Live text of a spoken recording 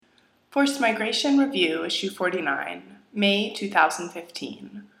Forced Migration Review, Issue 49, May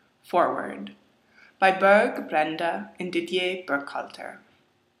 2015. Forward. By Berg, Brenda, and Didier Burkhalter.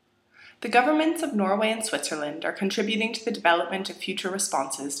 The governments of Norway and Switzerland are contributing to the development of future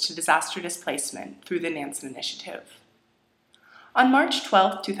responses to disaster displacement through the Nansen Initiative. On March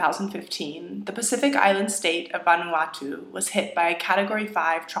 12, 2015, the Pacific island state of Vanuatu was hit by a Category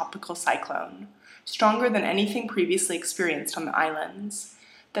 5 tropical cyclone, stronger than anything previously experienced on the islands,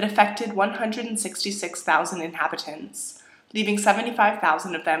 that affected 166,000 inhabitants, leaving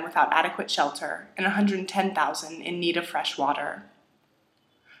 75,000 of them without adequate shelter and 110,000 in need of fresh water.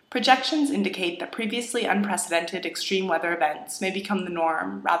 Projections indicate that previously unprecedented extreme weather events may become the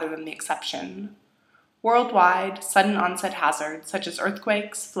norm rather than the exception. Worldwide, sudden onset hazards such as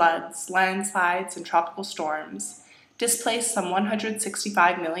earthquakes, floods, landslides, and tropical storms displaced some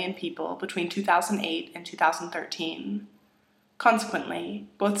 165 million people between 2008 and 2013. Consequently,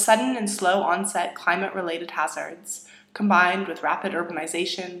 both sudden and slow onset climate-related hazards, combined with rapid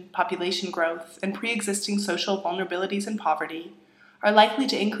urbanization, population growth, and pre-existing social vulnerabilities and poverty, are likely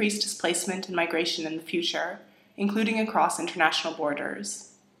to increase displacement and migration in the future, including across international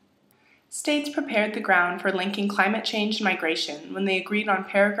borders. States prepared the ground for linking climate change and migration when they agreed on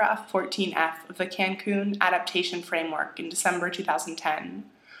paragraph 14F of the Cancun Adaptation Framework in December 2010,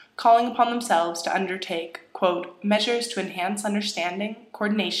 calling upon themselves to undertake, quote, measures to enhance understanding,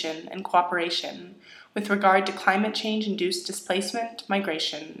 coordination, and cooperation with regard to climate change-induced displacement,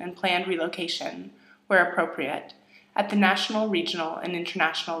 migration, and planned relocation, where appropriate, at the national, regional, and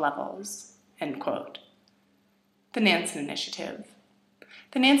international levels, end quote. The Nansen Initiative.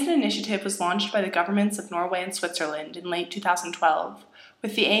 The Nansen Initiative was launched by the governments of Norway and Switzerland in late 2012,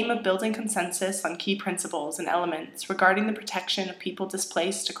 with the aim of building consensus on key principles and elements regarding the protection of people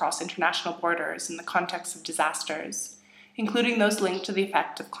displaced across international borders in the context of disasters, including those linked to the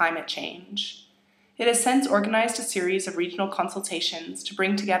effect of climate change. It has since organized a series of regional consultations to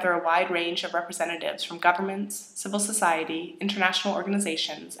bring together a wide range of representatives from governments, civil society, international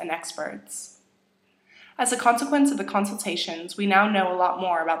organizations, and experts. As a consequence of the consultations, we now know a lot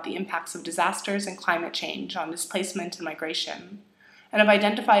more about the impacts of disasters and climate change on displacement and migration, and have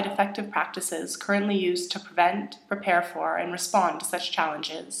identified effective practices currently used to prevent, prepare for, and respond to such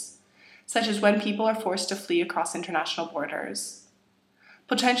challenges, such as when people are forced to flee across international borders.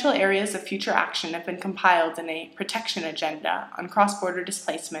 Potential areas of future action have been compiled in a protection agenda on cross-border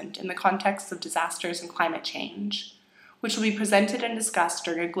displacement in the context of disasters and climate change, which will be presented and discussed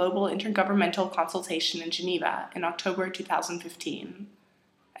during a global intergovernmental consultation in Geneva in October 2015.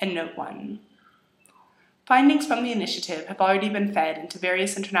 And Note 1. Findings from the initiative have already been fed into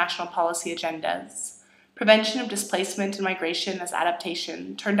various international policy agendas. Prevention of displacement and migration as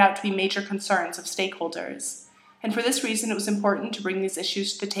adaptation turned out to be major concerns of stakeholders, and for this reason it was important to bring these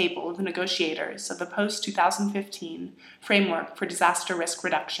issues to the table of the negotiators of the post-2015 Framework for Disaster Risk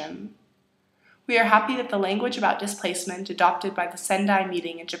Reduction. We are happy that the language about displacement adopted by the Sendai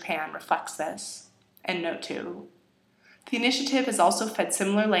meeting in Japan reflects this. And Note 2. The initiative has also fed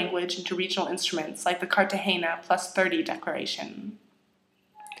similar language into regional instruments like the Cartagena Plus 30 Declaration.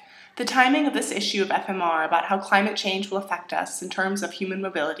 The timing of this issue of FMR about how climate change will affect us in terms of human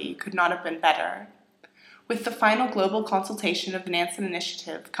mobility could not have been better. With the final global consultation of the Nansen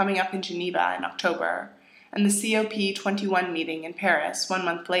Initiative coming up in Geneva in October, and the COP21 meeting in Paris 1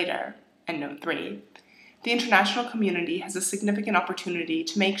 month later, and Note 3, the international community has a significant opportunity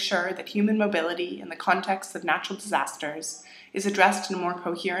to make sure that human mobility in the context of natural disasters is addressed in a more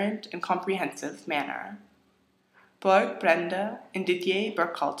coherent and comprehensive manner. Borg Brende and Didier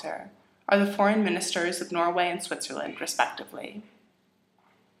Burkhalter are the foreign ministers of Norway and Switzerland, respectively.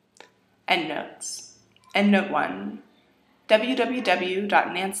 Endnotes. Endnote 1.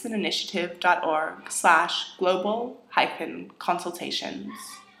 www.nanseninitiative.org/global-consultations.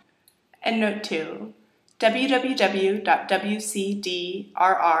 Endnote 2.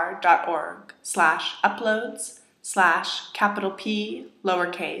 www.wcdrr.org/uploads/P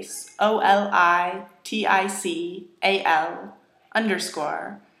OLITICAL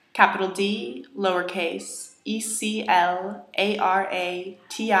 _D ECLARATION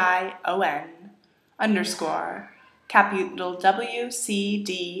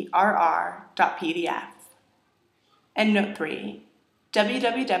 _WCDRR.pdf. Endnote 3.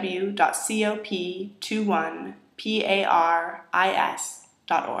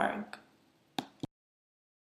 www.cop21paris.org.